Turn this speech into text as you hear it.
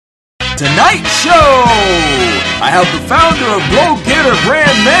Tonight Show. I have the founder of Go Getter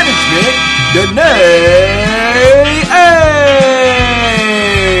Brand Management, Denée.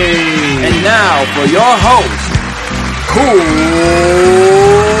 And now for your host, Cool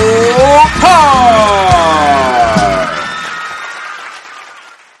Card.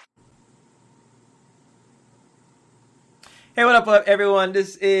 Hey, what up, everyone?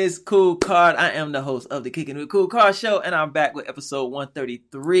 This is Cool Card. I am the host of the Kicking with Cool Card show, and I'm back with episode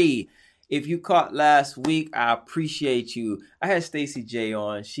 133. If you caught last week, I appreciate you. I had Stacey J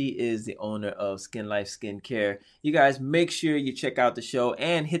on. She is the owner of Skin Life Skincare. You guys make sure you check out the show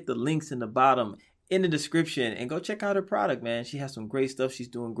and hit the links in the bottom in the description and go check out her product, man. She has some great stuff. She's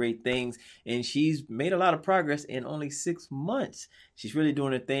doing great things, and she's made a lot of progress in only 6 months. She's really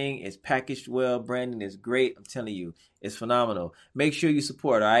doing her thing. It's packaged well. Branding is great. I'm telling you, it's phenomenal. Make sure you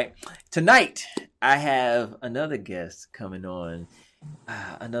support, all right? Tonight, I have another guest coming on.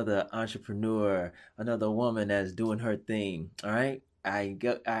 Another entrepreneur, another woman that's doing her thing. All right. I've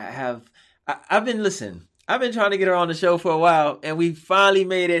been trying to get her on the show for a while, and we finally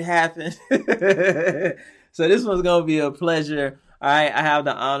made it happen. So this one's going to be a pleasure. All right. I have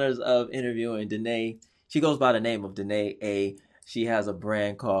the honors of interviewing Denée. She goes by the name of Denée A. She has a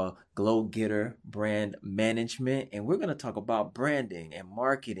brand called Go Getter Brand Management, and we're going to talk about branding and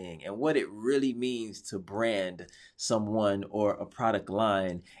marketing and what it really means to brand someone or a product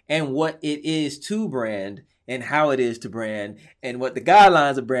line, and what it is to brand and how it is to brand and what the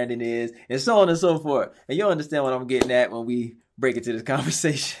guidelines of branding is, and so on and so forth. And you'll understand what I'm getting at when we break into this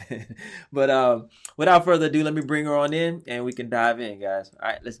conversation. But without further ado, let me bring her on in and we can dive in, guys. All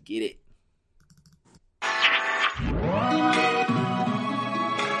right, let's get it.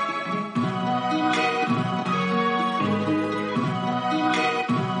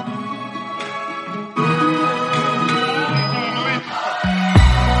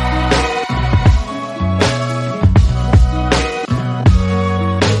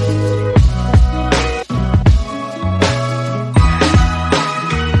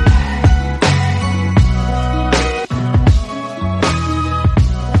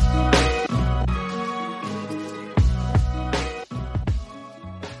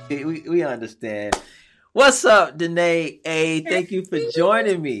 We understand. What's up, Denée A? Thank you for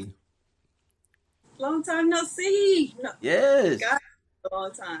joining me. Long time no see. No, yes. God, a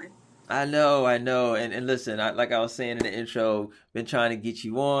long time. I know. And listen, like I was saying in the intro, been trying to get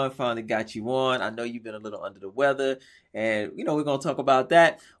you on, finally got you on. I know you've been a little under the weather, and, we're going to talk about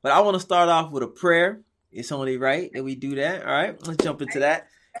that. But I want to start off with a prayer. It's only right that we do that. All right, let's jump into that.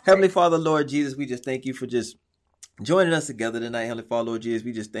 Heavenly Father, Lord Jesus, we just thank you for just joining us together tonight, Heavenly Father, Lord Jesus.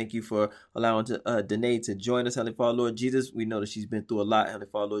 We just thank you for allowing Denée to join us, Heavenly Father, Lord Jesus. We know that she's been through a lot, Heavenly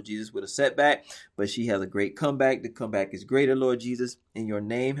Father, Lord Jesus, with a setback, but she has a great comeback. The comeback is greater, Lord Jesus. In your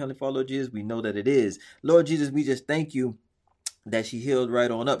name, Heavenly Father, Lord Jesus, we know that it is. Lord Jesus, we just thank you that she healed right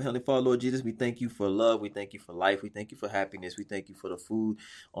on up. Heavenly Father, Lord Jesus, we thank you for love. We thank you for life. We thank you for happiness. We thank you for the food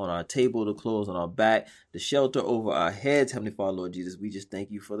on our table, the clothes on our back, the shelter over our heads. Heavenly Father, Lord Jesus, we just thank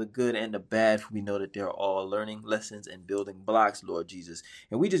you for the good and the bad. We know that they're all learning lessons and building blocks, Lord Jesus.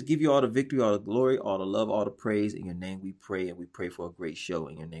 And we just give you all the victory, all the glory, all the love, all the praise. In your name we pray, and we pray for a great show.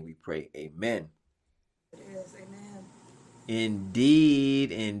 In your name we pray. Amen. Yes, amen.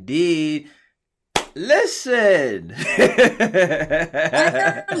 Indeed. Listen.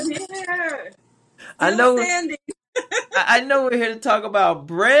 I know we're here to talk about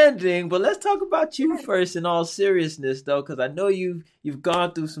branding, but let's talk about you first in all seriousness, though, because I know you've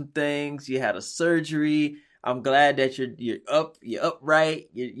gone through some things. You had a surgery. I'm glad that you're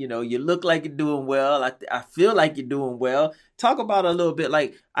upright. You look like you're doing well. I feel like you're doing well. Talk about it a little bit.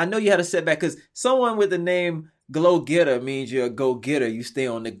 Like, I know you had a setback because someone with the name Go Getter means you're a go getter. You stay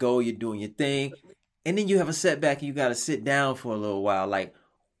on the go. You're doing your thing. And then you have a setback and you got to sit down for a little while. Like,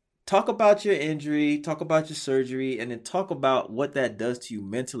 talk about your injury, talk about your surgery, and then talk about what that does to you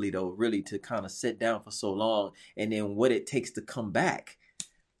mentally, though, really, to kind of sit down for so long, and then what it takes to come back.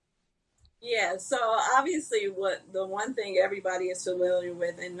 Yeah, so obviously the one thing everybody is familiar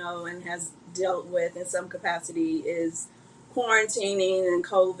with and know and has dealt with in some capacity is quarantining and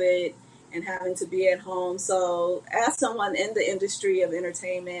COVID and having to be at home. So as someone in the industry of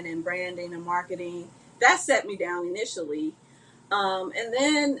entertainment and branding and marketing, that set me down initially. And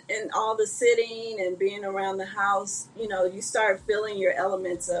then in all the sitting and being around the house, you start feeling your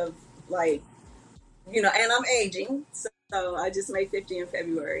elements of like, and I'm aging. So I just made 50 in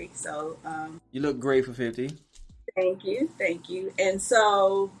February. So you look great for 50. Thank you. And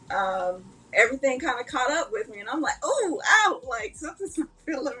so everything kind of caught up with me, and I'm like, oh, ow, like something's not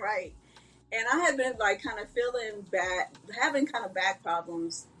feeling right. And I had been like kind of feeling bad, having kind of back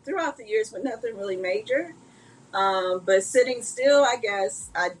problems throughout the years, but nothing really major. But sitting still, I guess,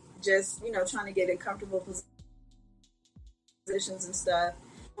 I just, trying to get in comfortable positions and stuff.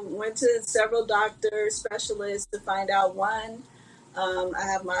 Went to several doctors, specialists to find out one, I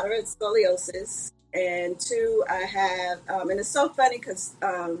have moderate scoliosis, and two, I have, and it's so funny because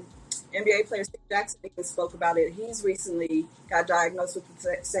NBA player Steve Jackson even spoke about it. He's recently got diagnosed with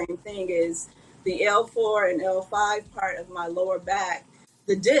the same thing. Is the L4 and L5 part of my lower back,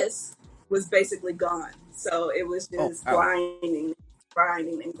 the disc was basically gone. So it was Oh, just wow. grinding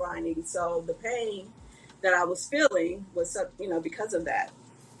and grinding. So the pain that I was feeling was, because of that.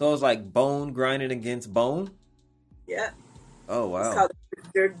 So it's like bone grinding against bone? Yeah, Oh, it's wow. called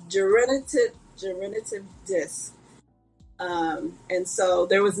germinative disc. And so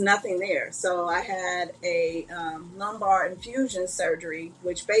there was nothing there. So I had a lumbar infusion surgery,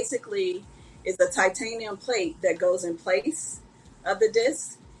 which basically is a titanium plate that goes in place of the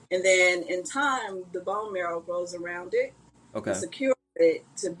disc. And then in time, the bone marrow grows around it and Okay. secures it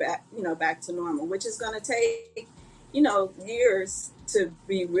to back to normal, which is going to take, years to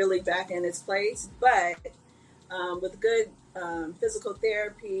be really back in its place. But with good physical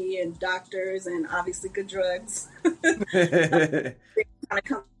therapy and doctors and obviously good drugs, they kind of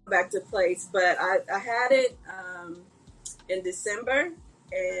come back to place. But I had it in December,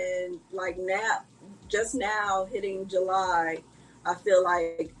 and like now, just now hitting July, I feel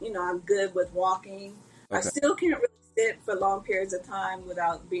like I'm good with walking. I Okay. still can't really sit for long periods of time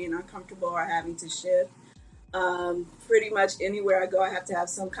without being uncomfortable or having to shift. Pretty much anywhere I go, I have to have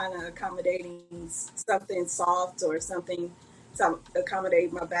some kind of accommodating, something soft or something to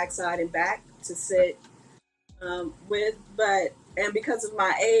accommodate my backside and back to sit with. But, and because of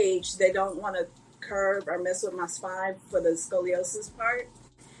my age, they don't want to curve or mess with my spine for the scoliosis part.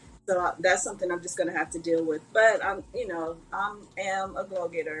 So that's something I'm just going to have to deal with. But am a go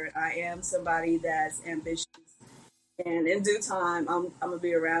getter. I am somebody that's ambitious. And in due time, I'm gonna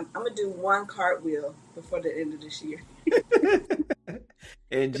be around. I'm gonna do one cartwheel before the end of this year.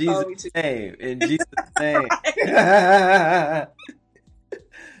 In To Jesus' hold me to. name. In Jesus' name. Right.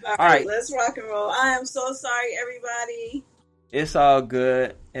 All All right, right. let's rock and roll. I am so sorry, everybody. It's all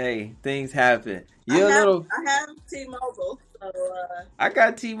good. Hey, things happen. I You're a have little. I have T-Mobile, so I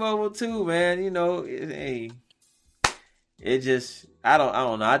got T-Mobile too, man. Hey, it just. I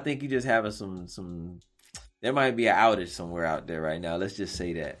don't know. I think you just having some. There might be an outage somewhere out there right now. Let's just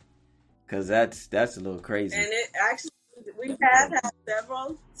say that, because that's a little crazy. and it actually we have had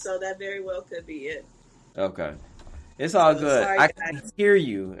several, so that very well could be it. Okay, it's all So good. sorry, I can guys. hear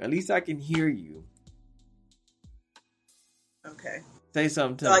you. At least I can hear you. Okay, Say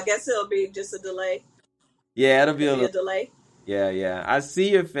something so to me. I guess it'll be just a delay. Yeah, it'll be It'll a be little. a delay. Yeah, yeah. I see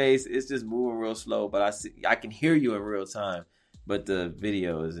your face. It's just moving real slow, but I can hear you in real time. But the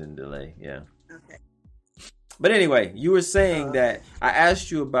video is in delay. Yeah. Okay. But anyway, you were saying Okay. that I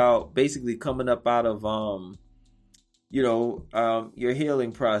asked you about basically coming up out of your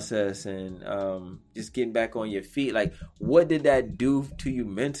healing process and just getting back on your feet. Like, what did that do to you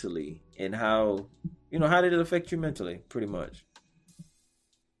mentally, and how did it affect you mentally? Pretty much.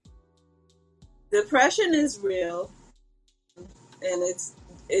 Depression is real, and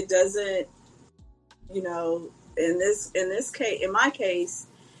it doesn't, in this case, in my case,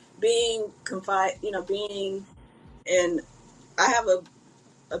 being confined, being in, I have a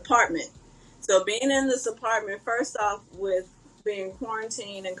apartment, so being in this apartment, first off, with being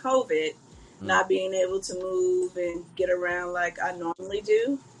quarantined and COVID, Mm. not being able to move and get around like I normally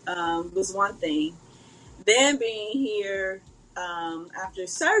do, was one thing. Then being here after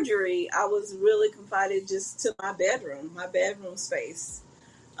surgery, I was really confined just to my bedroom space,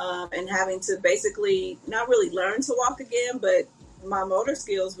 and having to basically not really learn to walk again, but my motor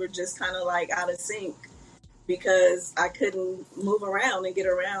skills were just kind of like out of sync because I couldn't move around and get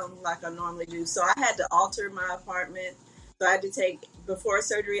around like I normally do. So I had to alter my apartment. So I had to before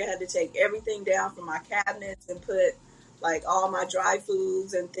surgery, I had to take everything down from my cabinets and put like all my dry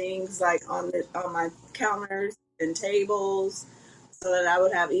foods and things like on my counters and tables so that I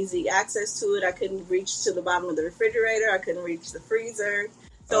would have easy access to it. I couldn't reach to the bottom of the refrigerator. I couldn't reach the freezer.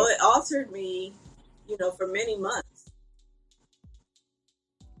 So Oh, it altered me, for many months.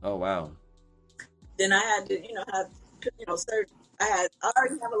 oh wow. Then I had to, certain. I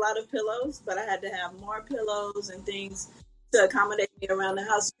already have a lot of pillows, but I had to have more pillows and things to accommodate me around the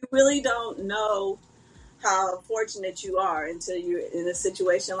house. You really don't know how fortunate you are until you're in a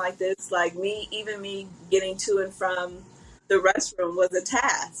situation like this. Like me, even me getting to and from the restroom was a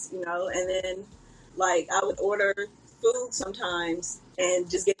task, and then like I would order food sometimes and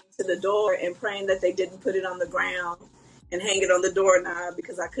just getting to the door and praying that they didn't put it on the ground and hang it on the doorknob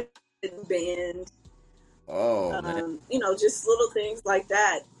because I couldn't bend. Oh man. Just little things like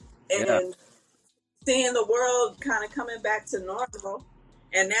that. Yeah. And seeing the world kind of coming back to normal.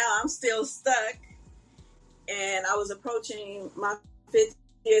 And now I'm still stuck. And I was approaching my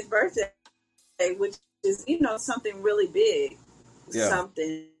 50th birthday, which is, something really big. Yeah.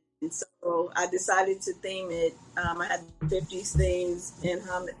 Something. So I decided to theme it. I had 50s themes in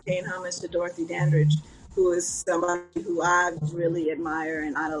paying homage to Dorothy Dandridge, who is somebody who I really admire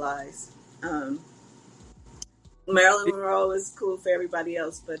and idolize. Marilyn Monroe is cool for everybody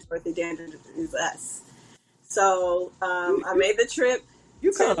else, but Dorothy Dandridge is us. So I made the trip.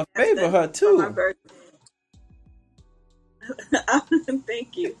 You kind of favor her for too. my birthday.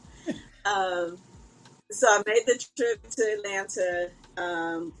 Thank you. So I made the trip to Atlanta.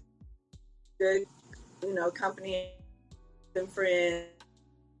 Good, company and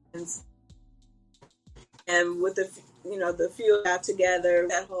friends, and with the few got together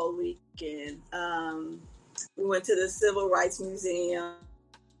that whole weekend. We went to the Civil Rights Museum,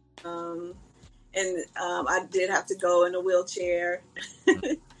 and I did have to go in a wheelchair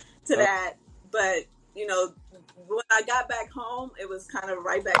to that. But when I got back home, it was kind of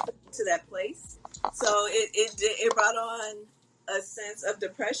right back to that place. So it brought on a sense of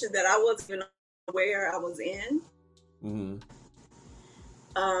depression that I wasn't even aware I was in. Mm-hmm.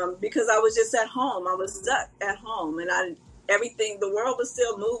 Because I was just at home. I was stuck at home, and the world was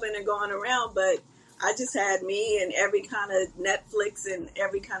still moving and going around, but I just had me and every kind of Netflix and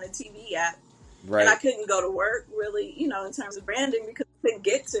every kind of TV app. Right. And I couldn't go to work really, in terms of branding because I couldn't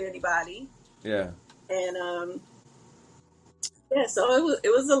get to anybody. Yeah. And, so it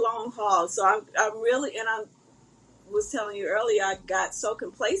was a long haul. So I was telling you earlier, I got so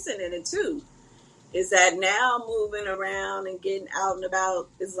complacent in it too. Is that now moving around and getting out and about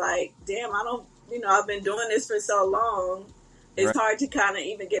is like, damn, I've been doing this for so long. It's hard to kind of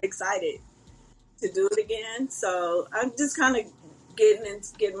even get excited to do it again. So I'm just kind of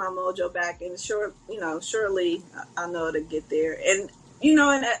getting my mojo back, and surely I know it'll get there. And,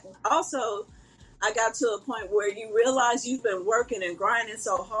 and also I got to a point where you realize you've been working and grinding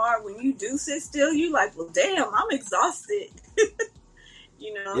so hard. When you do sit still, you like, well, damn, I'm exhausted.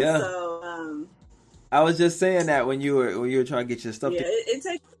 Yeah. So, I was just saying that when you were trying to get your stuff. Yeah, it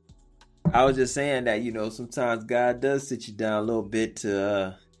takes. I was just saying that sometimes God does sit you down a little bit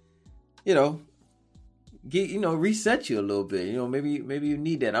to get reset you a little bit. Maybe you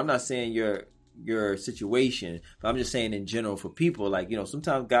need that. I'm not saying your situation, but I'm just saying in general for people, like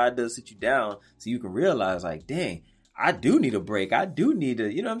sometimes God does sit you down so you can realize, like, dang, I do need a break. I do need to,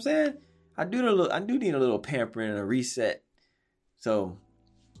 you know what I'm saying? I do need a little pampering and a reset. So,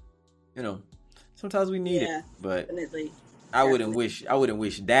 sometimes we need it, but definitely. I wouldn't wish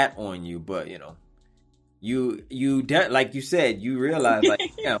that on you, but you like you said, you realize,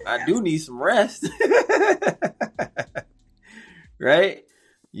 like, damn, I do need some rest. Right?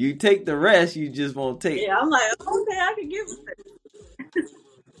 You take the rest, you just won't take. Yeah, I'm like, okay, I can give it.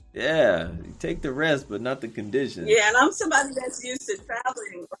 Yeah, you take the rest, but not the conditions. Yeah, and I'm somebody that's used to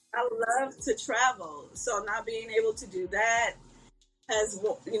traveling. I love to travel, so not being able to do that has,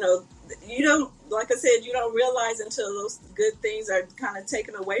 you don't, like I said, you don't realize until those good things are kind of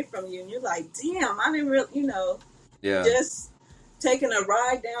taken away from you, and you're like, damn, I didn't really, just taking a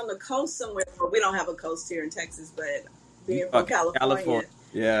ride down the coast somewhere. Well, we don't have a coast here in Texas, but being from California.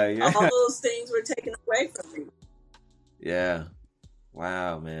 Yeah. All those things were taken away from me. Yeah.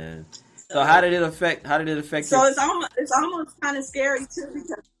 Wow, man. So how did it affect? So it's almost kind of scary too,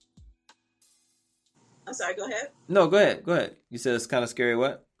 because I'm sorry. Go ahead. No, go ahead. You said it's kind of scary.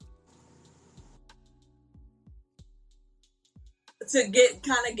 What? To get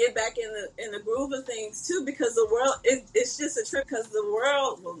back in the groove of things too, because the world it's just a trip. Because the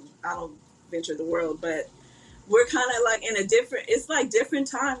world, well, I don't venture the world, but we're kind of like in a different. It's like different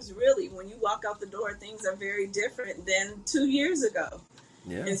times, really. When you walk out the door, things are very different than 2 years ago.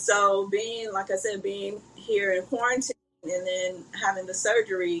 Yeah. And so being here in quarantine and then having the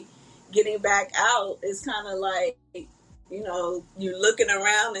surgery, getting back out is kind of like, you're looking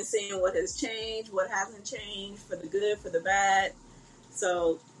around and seeing what has changed, what hasn't changed, for the good, for the bad.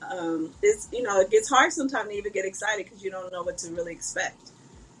 So it's, it gets hard sometimes to even get excited because you don't know what to really expect.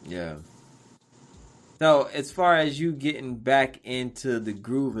 Yeah. So as far as you getting back into the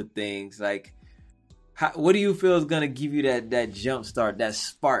groove of things, like, what do you feel is going to give you that jump start, that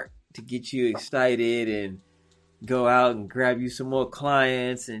spark to get you excited and go out and grab you some more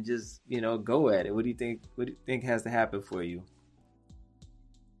clients and just, go at it? What do you think has to happen for you?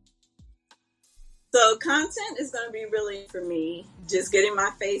 So content is going to be really, for me, just getting my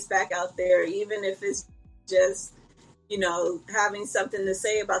face back out there, even if it's just, having something to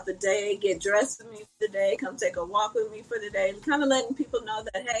say about the day, get dressed with me for the day, come take a walk with me for the day, kind of letting people know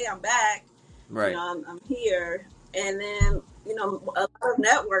that, hey, I'm back, Right. I'm here. And then, a lot of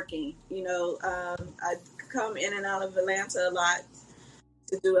networking, I come in and out of Atlanta a lot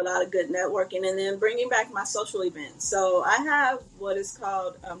to do a lot of good networking, and then bringing back my social events. So I have what is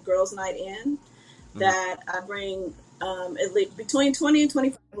called Girls Night In, Mm-hmm. that I bring at least between 20 and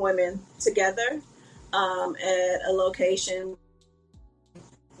 25 women together at a location.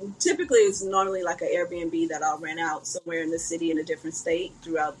 Typically, it's normally like an Airbnb that I'll rent out somewhere in the city in a different state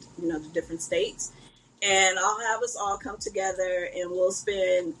throughout, the different states. And I'll have us all come together and we'll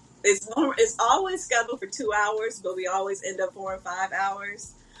spend, it's always scheduled for 2 hours, but we always end up 4 or 5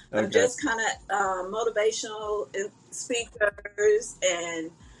 hours of Okay. just kind of motivational speakers and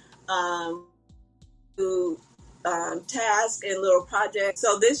do tasks and little projects.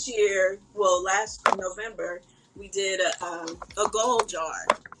 So this year, well, last November, we did a goal jar.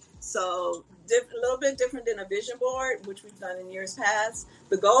 So a little bit different than a vision board, which we've done in years past.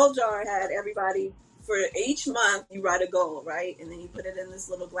 The goal jar had everybody, for each month, you write a goal, right? And then you put it in this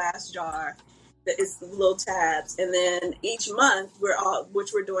little glass jar. It's little tabs. And then each month,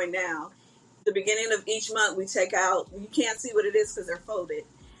 which we're doing now, the beginning of each month, we take out, you can't see what it is because they're folded.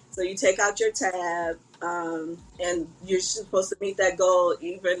 So you take out your tab, and you're supposed to meet that goal,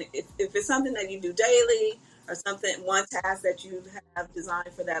 even if it's something that you do daily or something, one task that you have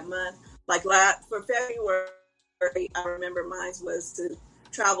designed for that month. Like for February, I remember mine was to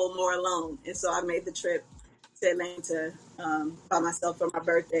travel more alone. And so I made the trip to Atlanta by myself for my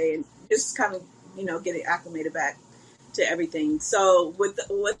birthday and just kind of, getting acclimated back to everything. So with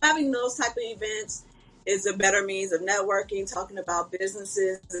having those type of events is a better means of networking, talking about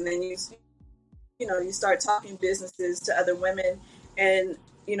businesses, and then you start talking businesses to other women, and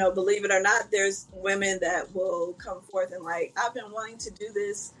believe it or not, there's women that will come forth and like, I've been wanting to do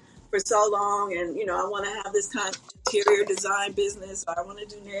this for so long, and I want to have this kind of interior design business, or I want to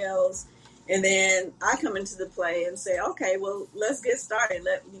do nails. And then I come into the play and say, okay, well, let's get started.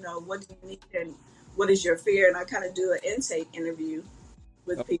 What do you need and what is your fear? And I kind of do an intake interview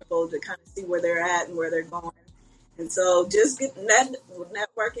with people to kind of see where they're at and where they're going. And so just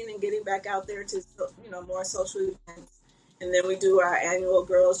networking and getting back out there to, more social events. And then we do our annual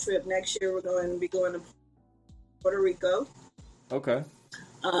girls trip next year. We're going to be going to Puerto Rico. Okay.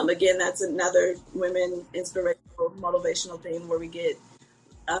 Again, that's another women inspirational, motivational thing where we get,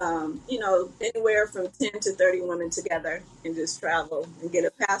 anywhere from 10 to 30 women together and just travel and get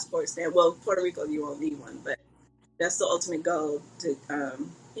a passport stamp. Well, Puerto Rico, you won't need one, but that's the ultimate goal to,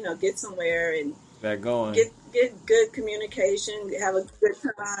 get somewhere and That going. get good communication, have a good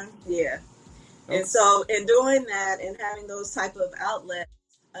time. Yeah. And Okay. so in doing that and having those type of outlets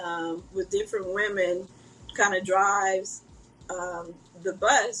with different women kind of drives the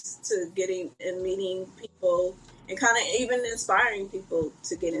bus to getting and meeting people and kind of even inspiring people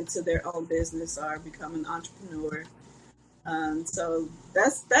to get into their own business or become an entrepreneur. So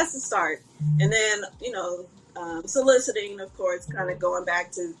that's the start. And then, soliciting, of course, kind of going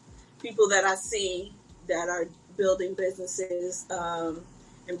back to people that I see that are building businesses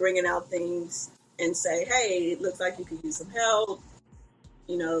and bringing out things and say, hey, it looks like you could use some help.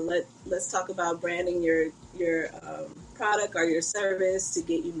 Let's talk about branding your product or your service to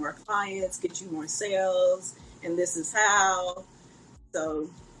get you more clients, get you more sales, and this is how. So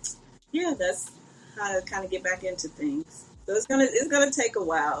yeah, that's how to kind of get back into things. So it's gonna take a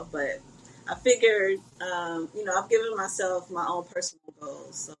while, but I figured, I've given myself my own personal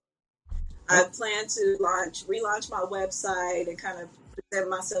goals. So I plan to relaunch my website and kind of present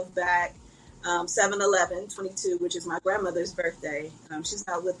myself back 7/11/22, which is my grandmother's birthday. She's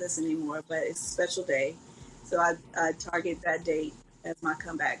not with us anymore, but it's a special day. So I target that date as my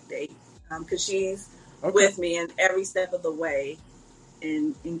comeback date because she's Okay. with me in every step of the way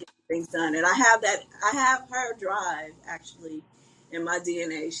and getting things done. And I have her drive actually in my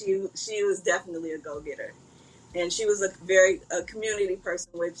DNA. She was definitely a go-getter. And she was a community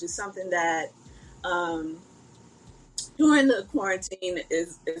person, which is something that um, during the quarantine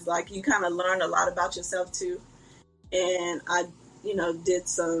is like you kind of learn a lot about yourself too. And I, did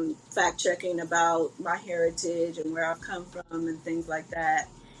some fact checking about my heritage and where I've come from and things like that.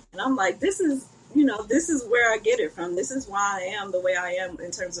 And I'm like, this is where I get it from. This is why I am the way I am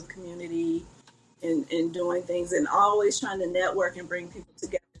in terms of community and doing things and always trying to network and bring people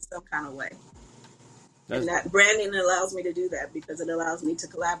together in some kind of way. And That's that branding allows me to do that because it allows me to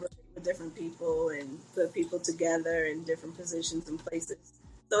collaborate with different people and put people together in different positions and places.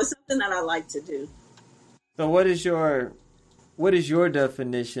 So it's something that I like to do. so. what is your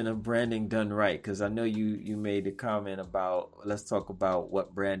definition of branding done right? Because I know you made a comment about, let's talk about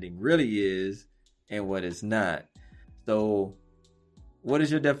what branding really is and what it's not. So, what is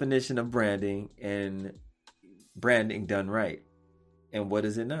your definition of branding and branding done right, and what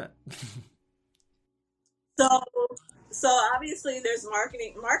is it not? So, so obviously there's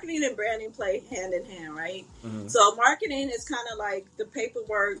marketing and branding play hand in hand, right? Hmm. So marketing is kind of like the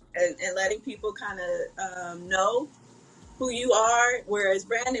paperwork and letting people kind of know who you are, whereas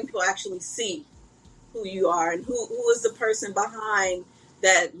branding people actually see who you are and who is the person behind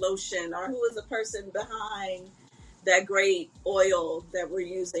that lotion or who is the person behind that great oil that we're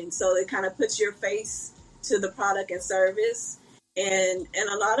using. So it kind of puts your face to the product and service. And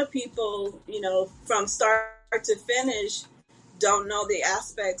a lot of people, from start to finish, don't know the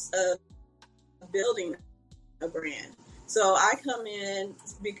aspects of building a brand. So I come in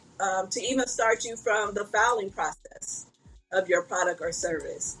to even start you from the filing process of your product or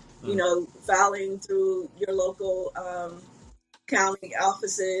service. Mm. Filing through your local county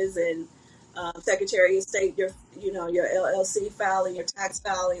offices and Secretary of State, your LLC filing, your tax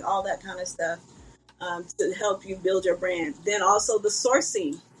filing, all that kind of stuff to help you build your brand. Then also the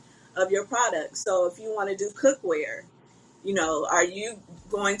sourcing of your product. So if you want to do cookware, are you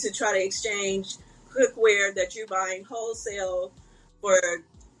going to try to exchange cookware that you're buying wholesale for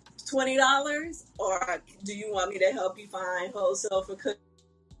 $20, or do you want me to help you find wholesale for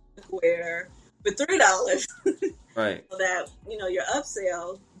cookware for $3? Right. So that your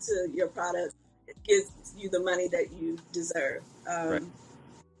upsell to your product gives you the money that you deserve. Right.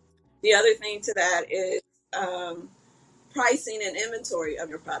 The other thing to that is pricing and inventory of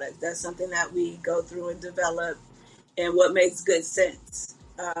your product. That's something that we go through and develop, and what makes good sense.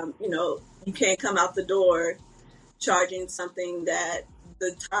 You can't come out the door charging something that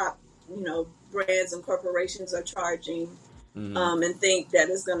the top, brands and corporations are charging, Hmm. and think that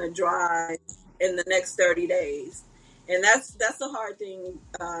it's going to drive in the next 30 days. And that's the hard thing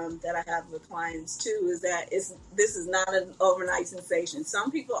that I have with clients too, is that this is not an overnight sensation.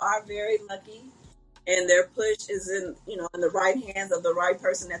 Some people are very lucky and their push is in the right hands of the right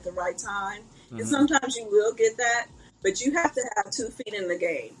person at the right time. And Hmm. sometimes you will get that, but you have to have 2 feet in the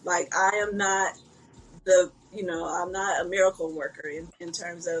game. Like I am not I'm not a miracle worker in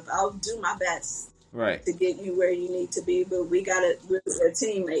terms of I'll do my best Right. to get you where you need to be, but we're a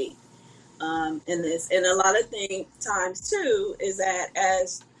teammate in this. And a lot of times too is that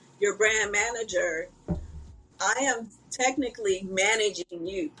as your brand manager, I am technically managing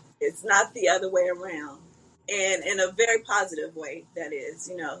you. It's not the other way around. And in a very positive way, that is,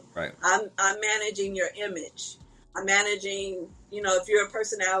 Right. I'm managing your image. I'm managing, if you're a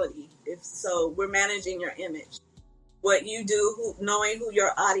personality, if so, we're managing your image. What you do, knowing who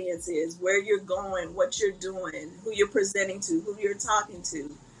your audience is, where you're going, what you're doing, who you're presenting to, who you're talking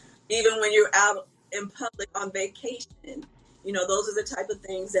to, even when you're out in public on vacation. Those are the type of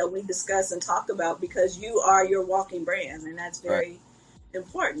things that we discuss and talk about because you are your walking brand, and that's Right. very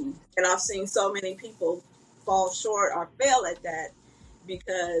important. And I've seen so many people fall short or fail at that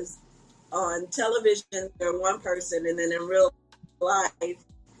because on television they're one person, and then in real life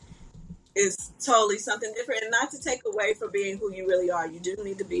is totally something different. And not to take away from being who you really are, you do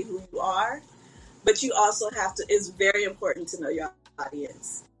need to be who you are, but you also have to. It's very important to know your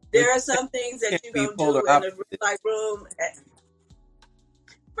audience. It There are some things that can't you're be gonna polar do in the red opposite. light room.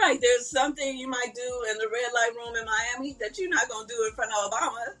 Right, there's something you might do in the red light room in Miami that you're not gonna do in front of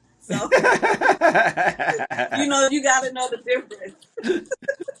Obama. So you got to know the difference.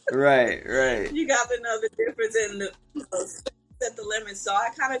 Right. Right. You got to know the difference in set the limits. So I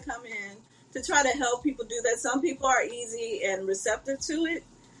kind of come in to try to help people do that. Some people are easy and receptive to it.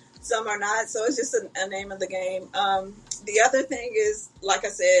 Some are not. So it's just a name of the game. The other thing is, like I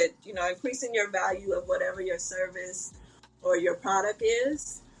said, increasing your value of whatever your service or your product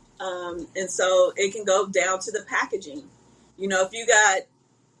is. And so it can go down to the packaging. If you got,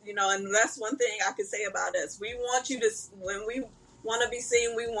 and that's one thing I could say about us. We want you to, when we want to be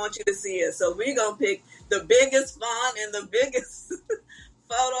seen, we want you to see us. So we're going to pick the biggest font and the biggest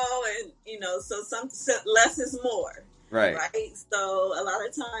photo, and so less is more, Right. right? So a lot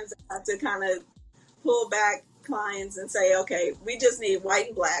of times I have to kind of pull back clients and say, okay, we just need white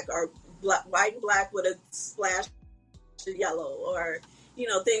and black, or white and black with a splash of yellow, or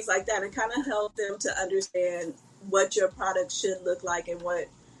things like that, and kind of help them to understand what your product should look like and what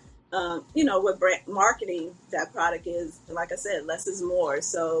brand marketing that product is. Like I said, less is more.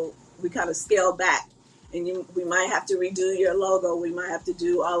 So we kind of scale back, and we might have to redo your logo. We might have to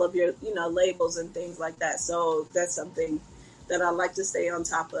do all of your, labels and things like that. So that's something that I like to stay on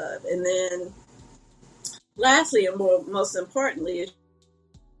top of. And then lastly, and most importantly, is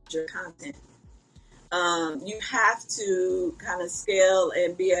your content. You have to kind of scale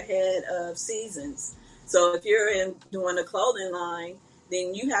and be ahead of seasons. So if you're doing a clothing line,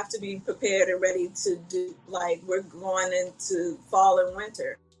 then you have to be prepared and ready to do, like, we're going into fall and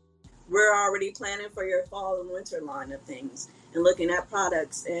winter. We're already planning for your fall and winter line of things and looking at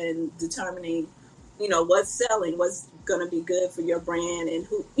products and determining, what's selling, what's going to be good for your brand, and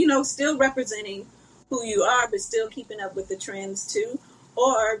who, still representing who you are, but still keeping up with the trends too.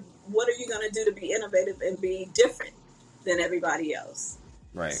 Or what are you going to do to be innovative and be different than everybody else?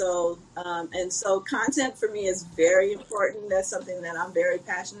 Right. So, so content for me is very important. That's something that I'm very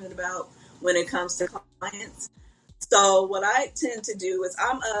passionate about when it comes to clients. So what I tend to do is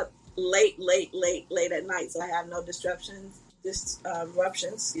I'm up late at night, so I have no disruptions,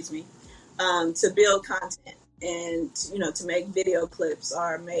 to build content and, to make video clips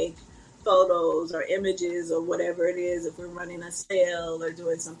or make photos or images or whatever it is, if we're running a sale or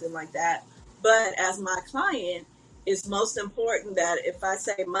doing something like that. But as my client, it's most important that if I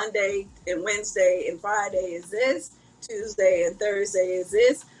say Monday and Wednesday and Friday is this, Tuesday and Thursday is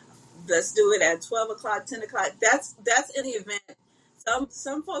this, let's do it at 12 o'clock, 10 o'clock. That's an event.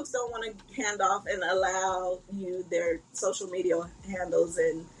 Some folks don't want to hand off and allow you their social media handles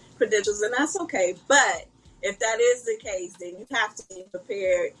and credentials, and that's okay. But if that is the case, then you have to be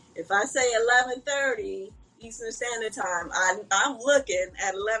prepared. If I say 11:30 Eastern Standard Time, I'm looking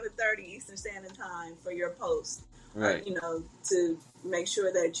at 11:30 Eastern Standard Time for your post. Right. To make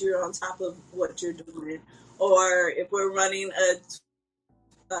sure that you're on top of what you're doing. Or if we're running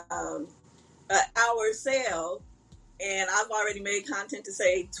an hour sale, and I've already made content to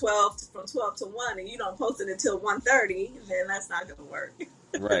say from 12 to 1, and you don't post it until 1:30, then that's not going to work.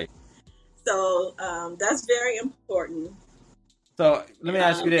 Right. So that's very important. So let me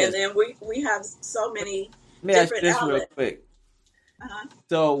ask you this. And then we have so many Let me different ask you this outlets. real quick. Uh-huh.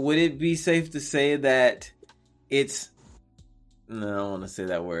 So would it be safe to say that no, I don't want to say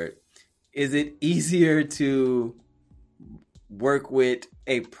that word. Is it easier to work with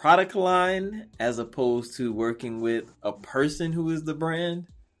a product line as opposed to working with a person who is the brand?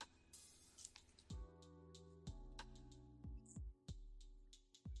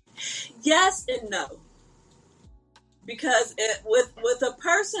 Yes and no. Because with a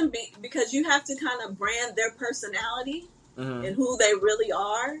person, because you have to kind of brand their personality and who they really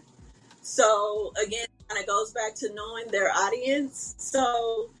are. So again, it kind of goes back to knowing their audience.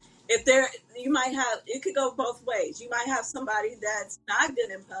 So if it could go both ways. You might have somebody that's not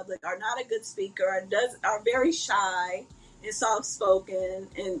good in public or not a good speaker or are very shy and soft spoken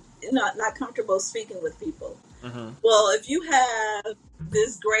and not comfortable speaking with people. Well, if you have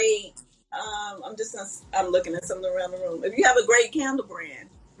this great, I'm looking at something around the room. If you have a great candle brand,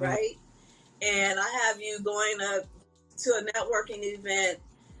 right? And I have you going up to a networking event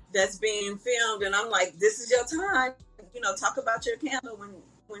that's being filmed, and I'm like, this is your time, talk about your candle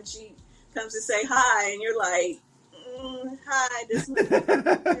when she comes to say hi, and you're like, hi, this is my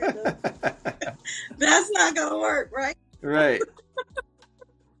candle. That's not gonna work, right? Right.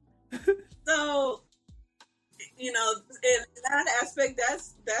 So, in that aspect,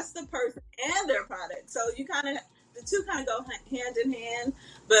 that's the person and their product. So the two kind of go hand in hand,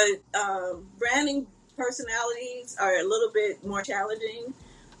 but branding personalities are a little bit more challenging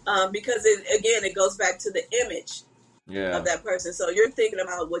because it goes back to the image of that person. So you're thinking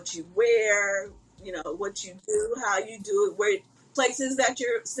about what you wear, what you do, how you do it, where places that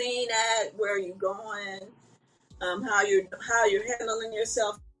you're seen at, where you're going, how you're handling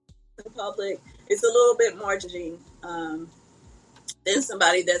yourself in public. It's a little bit more challenging than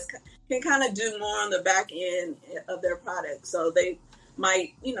somebody that can kind of do more on the back end of their product. So they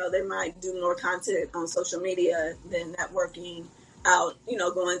might do more content on social media than networking out,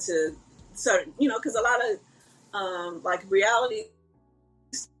 going to certain, because a lot of like reality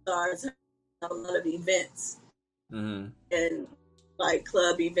stars have a lot of events and like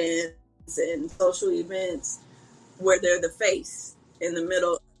club events and social events where they're the face. In the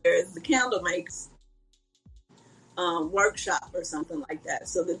middle, there's the candle makers workshop or something like that.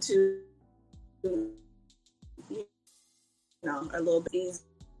 So the two, are a little bit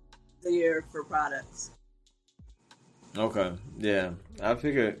easier for products. Okay. Yeah. I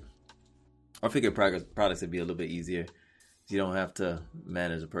figured products would be a little bit easier. You don't have to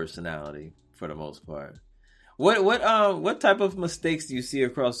manage a personality for the most part. What type of mistakes do you see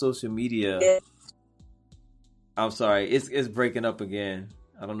across social media? Yeah. I'm sorry, it's breaking up again.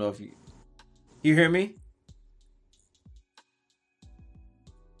 I don't know if you hear me?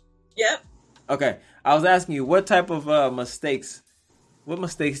 Yep. Okay. I was asking you what type of mistakes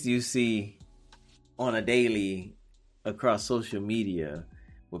do you see on a daily across social media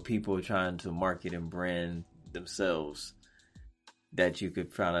where people are trying to market and brand themselves that you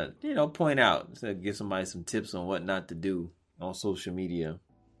could try to, point out to give somebody some tips on what not to do on social media?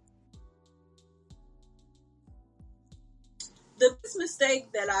 The biggest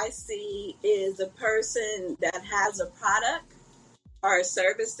mistake that I see is a person that has a product or a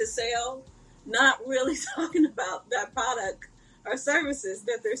service to sell, not really talking about that product or services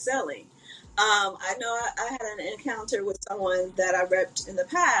that they're selling. I know I had an encounter with someone that I repped in the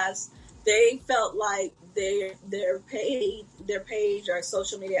past. They felt like their page or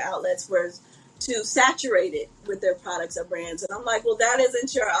social media outlets were too saturated with their products or brands. And I'm like, well, that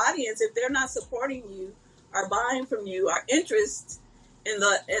isn't your audience. If they're not supporting you or buying from you or interest in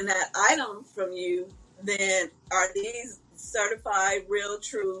that item from you, then are these certified, real,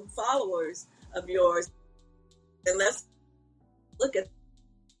 true followers of yours? And let's look at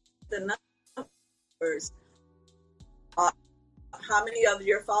the numbers. How many of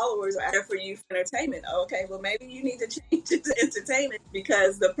your followers are there for you for entertainment? Okay, well, maybe you need to change it to entertainment,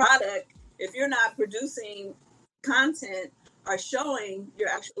 because the product, if you're not producing content or showing your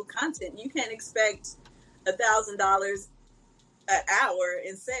actual content, you can't expect $1,000 an hour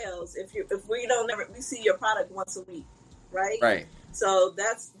in sales if we see your product once a week, right? Right. So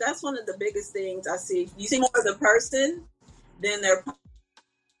that's one of the biggest things I see. You see more of the person than their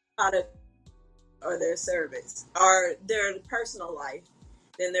product or their service, or their personal life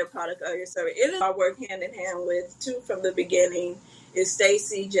than their product or your service. It is our work hand in hand with, too, from the beginning, is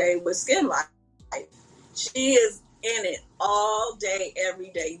Stacy J with Skin Life. She is in it all day, every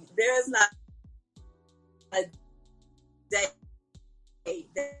day. There is not a day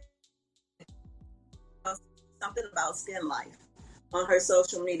something about Skin Life on her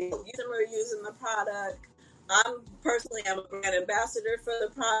social media. Using the product. I'm a brand ambassador for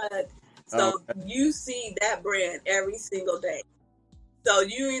the product. So you see that brand every single day. So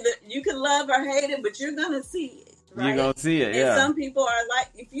you can love or hate it, but you're gonna see it. Right? You're gonna see it, yeah. And some people are like,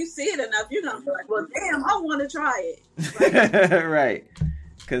 if you see it enough, you're gonna be like, well, damn, I want to try it. Right? Right.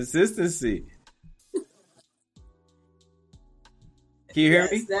 Consistency. Can you hear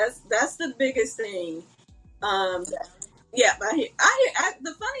me? That's the biggest thing. Yeah, I hear.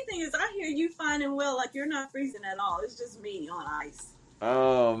 The funny thing is, I hear you fine and well, like you're not freezing at all. It's just me on ice.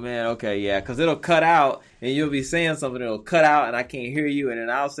 Oh man, okay, yeah, because it'll cut out and you'll be saying something, it'll cut out and I can't hear you, and then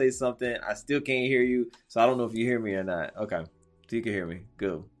I'll say something, I still can't hear you, so I don't know if you hear me or not. Okay, so you can hear me.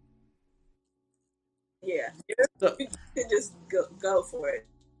 Good. Yeah, you can just go for it.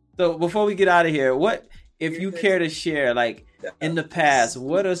 So before we get out of here, what if you care to share, like in the past,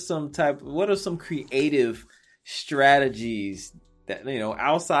 what are some creative strategies that,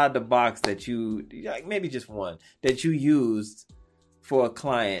 outside the box that you, like maybe just one that you used for a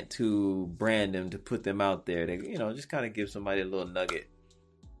client to brand them, to put them out there, to, just kind of give somebody a little nugget?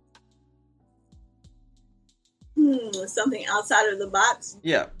 Something outside of the box?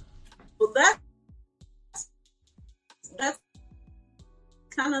 Yeah. Well, that's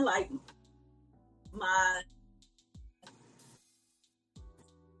kind of like my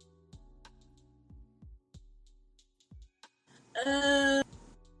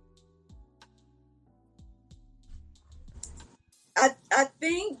I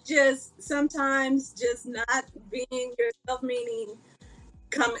think just sometimes just not being yourself, meaning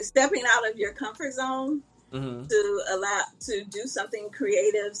stepping out of your comfort zone, to do something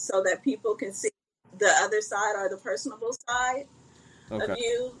creative so that people can see the other side or the personable side of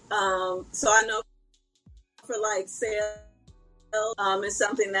you. So I know for like sales, it's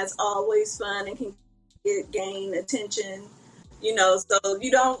something that's always fun and can gain attention. So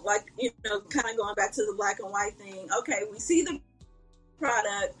you don't kind of going back to the black and white thing. Okay, we see the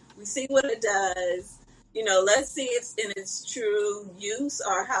product, we see what it does. Let's see it's in its true use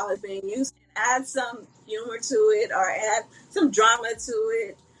or how it's being used, and add some humor to it or add some drama to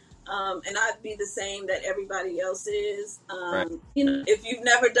it. And I'd be the same that everybody else is. Right. If you've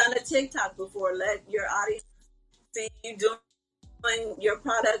never done a TikTok before, let your audience see you doing your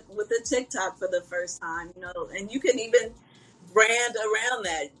product with a TikTok for the first time, and you can even brand around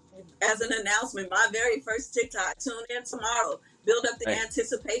that as an announcement. My very first TikTok, tune in tomorrow. Build up the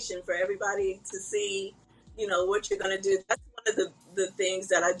anticipation for everybody to see, what you're going to do. That's one of the things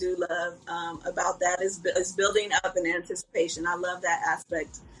that I do love about that is building up an anticipation. I love that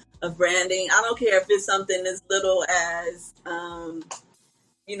aspect of branding. I don't care if it's something as little as,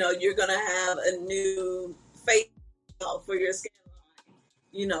 you're going to have a new face for your skin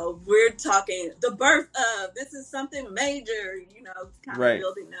line. We're talking the birth of, this is something major, kind of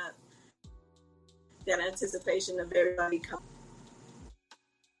building up that anticipation of everybody coming.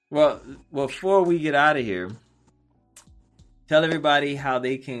 Well, before we get out of here, tell everybody how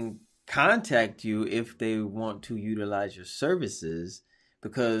they can contact you if they want to utilize your services,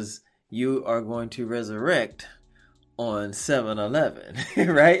 because you are going to resurrect on 7-Eleven,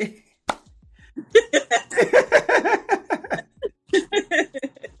 right?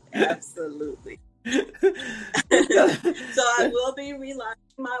 Absolutely. So I will be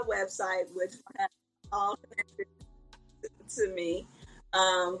relaunching my website, which has all connected to me,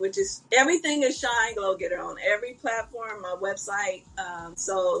 which is everything is Shine Glow Getter on every platform. My website,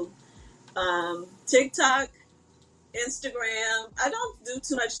 TikTok, Instagram. I don't do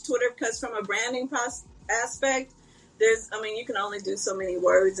too much Twitter because from a branding aspect, you can only do so many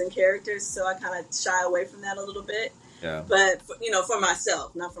words and characters, so I kind of shy away from that a little bit. Yeah. But for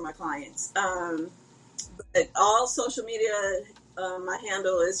myself, not for my clients. But all social media, my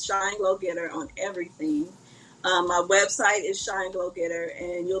handle is Shine Glow Getter on everything. My website is Shine Glow Getter,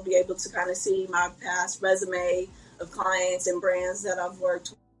 and you'll be able to kind of see my past resume of clients and brands that I've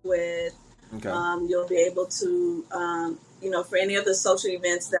worked with. Okay. You'll be able to, for any of the social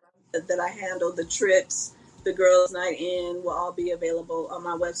events that I handle, the trips, the girls' night in will all be available on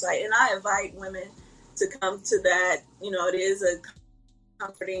my website. And I invite women to come to that. It is a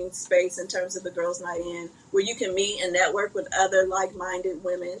comforting space in terms of the girls' night in, where you can meet and network with other like-minded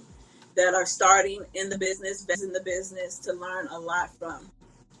women that are starting in the business to learn a lot from.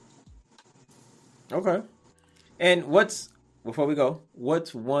 Okay. And before we go,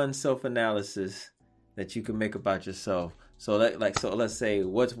 what's one self-analysis that you can make about yourself? So let's say,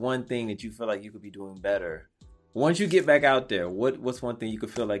 what's one thing that you feel like you could be doing better once you get back out there? What's one thing you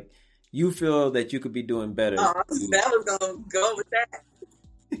could feel like you feel that you could be doing better? Oh, I was gonna go with that.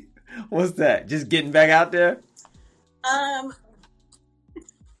 What's that? Just getting back out there?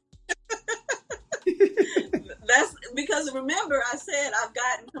 That's because, remember, I said I've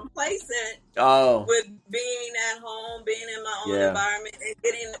gotten complacent with being at home, being in my own environment, and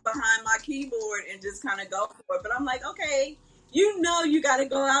getting behind my keyboard and just kind of go for it. But I'm like, okay, you got to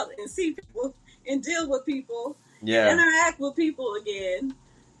go out and see people and deal with people, and interact with people again.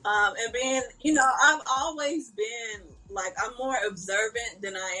 And being, I've always been like, I'm more observant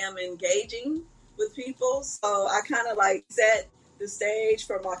than I am engaging with people. So I kind of like set the stage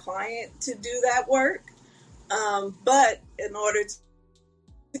for my client to do that work. But in order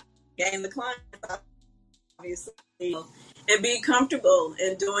to gain the client, obviously, and be comfortable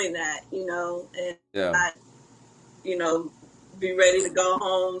in doing that, and not, be ready to go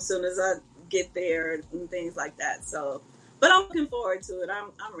home as soon as I get there and things like that. So, but I'm looking forward to it.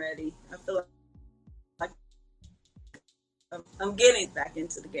 I'm ready. I feel like I'm getting back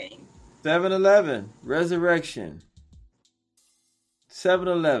into the game. 7-Eleven, resurrection.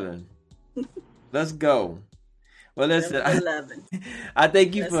 7-Eleven. Let's go. Well, listen, I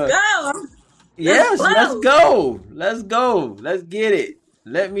thank you for. Let's go. Yes, let's go. Let's go. Let's get it.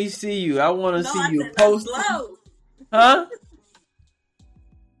 Let me see you. I want to see you post. Huh?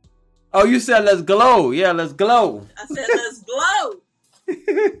 Oh, you said let's glow. Yeah, let's glow. I said let's glow.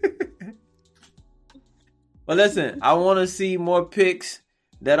 Well, listen, I want to see more pics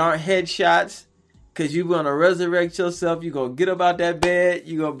that aren't headshots, because you're going to resurrect yourself. You're going to get up out that bed.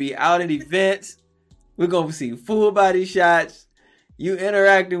 You're going to be out at events. We're going to see full body shots. You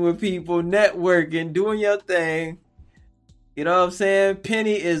interacting with people, networking, doing your thing. You know what I'm saying?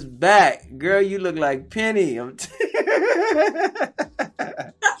 Penny is back. Girl, you look like Penny. I'm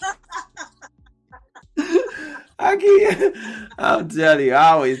telling you,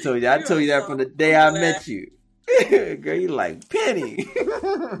 I always told you. I told you that from the day I met you. Girl, you like Penny.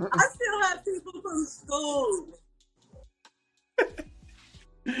 I still have people from school.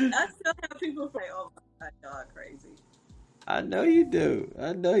 I still have people say, "Oh my God, y'all are crazy." I know you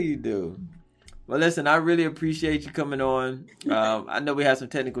do. Well, listen, I really appreciate you coming on. I know we had some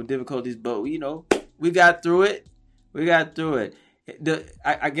technical difficulties, but we got through it.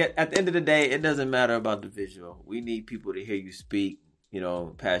 I get, at the end of the day, it doesn't matter about the visual. We need people to hear you speak,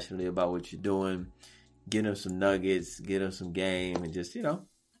 passionately about what you're doing. Get them some nuggets, get them some game, and just,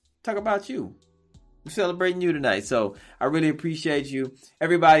 talk about you. We're celebrating you tonight. So I really appreciate you.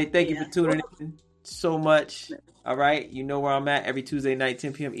 Everybody, thank you for tuning in so much. All right. You know where I'm at every Tuesday night,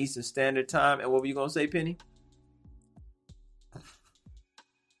 10 p.m. Eastern Standard Time. And what were you going to say, Penny?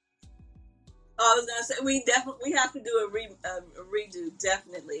 I was going to say, we have to do a redo,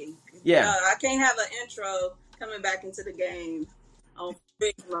 definitely. Yeah. I can't have an intro coming back into the game on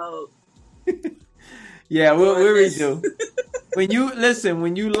big mode. Yeah, we'll redo. When you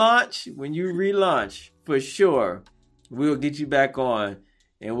relaunch, for sure, we'll get you back on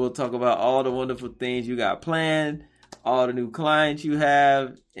and we'll talk about all the wonderful things you got planned. all the new clients you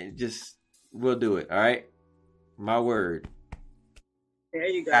have, and just we'll do it. All right, my word. There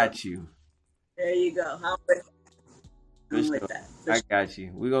you go. Got you. There you go. For I'm with sure. that. For I sure. got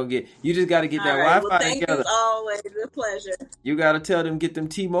you. We're gonna get you just gotta get All that right. Well, Wi-Fi thank you together. always. A pleasure. You gotta tell them get them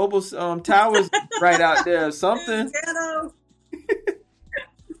T-Mobile towers right out there or something. Ghetto.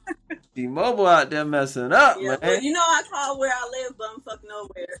 T-Mobile out there messing up, Yeah. man. Well, you know I call where I live bumfuck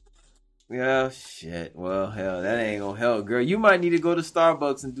nowhere. Yeah, shit. Well, hell, that ain't gonna help, girl. You might need to go to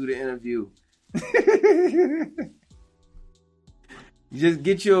Starbucks and do the interview. You just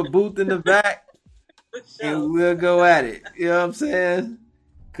get you a booth in the back For and sure. we'll go at it. You know what I'm saying?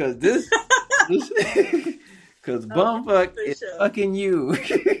 Cause cause bumfuck For is sure. fucking you.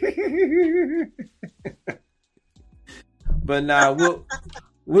 But nah,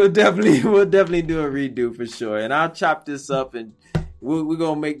 we'll definitely do a redo for sure. And I'll chop this up and we're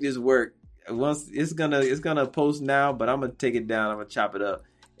gonna make this work. Once it's gonna post now, but I'm gonna take it down. I'm gonna chop it up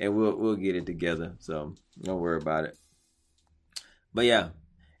and we'll get it together. So don't worry about it. But yeah,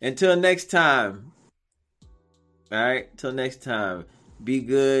 until next time. All right, till next time. Be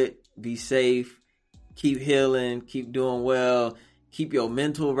good, be safe, keep healing, keep doing well, keep your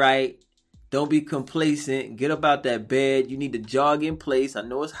mental right. Don't be complacent. Get up out that bed. You need to jog in place. I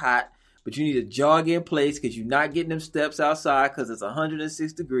know it's hot, but you need to jog in place because you're not getting them steps outside because it's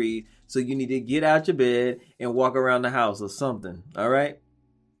 106 degrees. So you need to get out your bed and walk around the house or something. All right?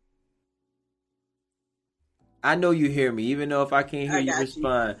 I know you hear me. Even though if I can't hear you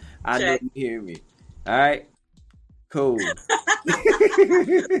respond, I know you hear me. All right? Cool. Look,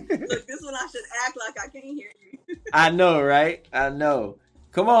 this one I should act like I can't hear you. I know, right? I know.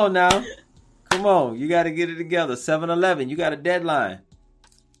 Come on now. Come on. You got to get it together. 7-Eleven. You got a deadline.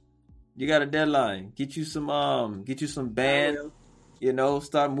 Get you some bands. You know,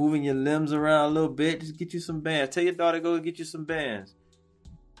 start moving your limbs around a little bit. Just get you some bands. Tell your daughter to go get you some bands.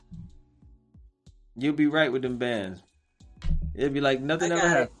 You'll be right with them bands. It'll be like nothing ever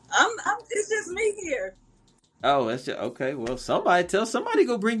happened. It's just me here. Oh, that's just okay. Well, somebody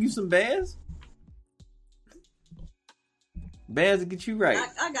go bring you some bands. Bands to get you right.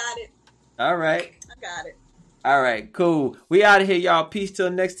 I got it. All right. I got it. All right, cool. We out of here, y'all. Peace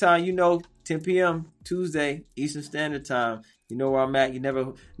till next time. You know, 10 p.m. Tuesday, Eastern Standard Time. You know where I'm at. You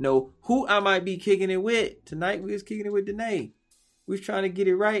never know who I might be kicking it with. Tonight, we was kicking it with Denée. We was trying to get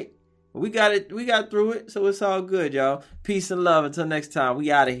it right. We got it. We got through it, so it's all good, y'all. Peace and love. Until next time, we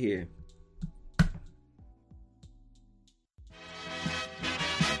out of here.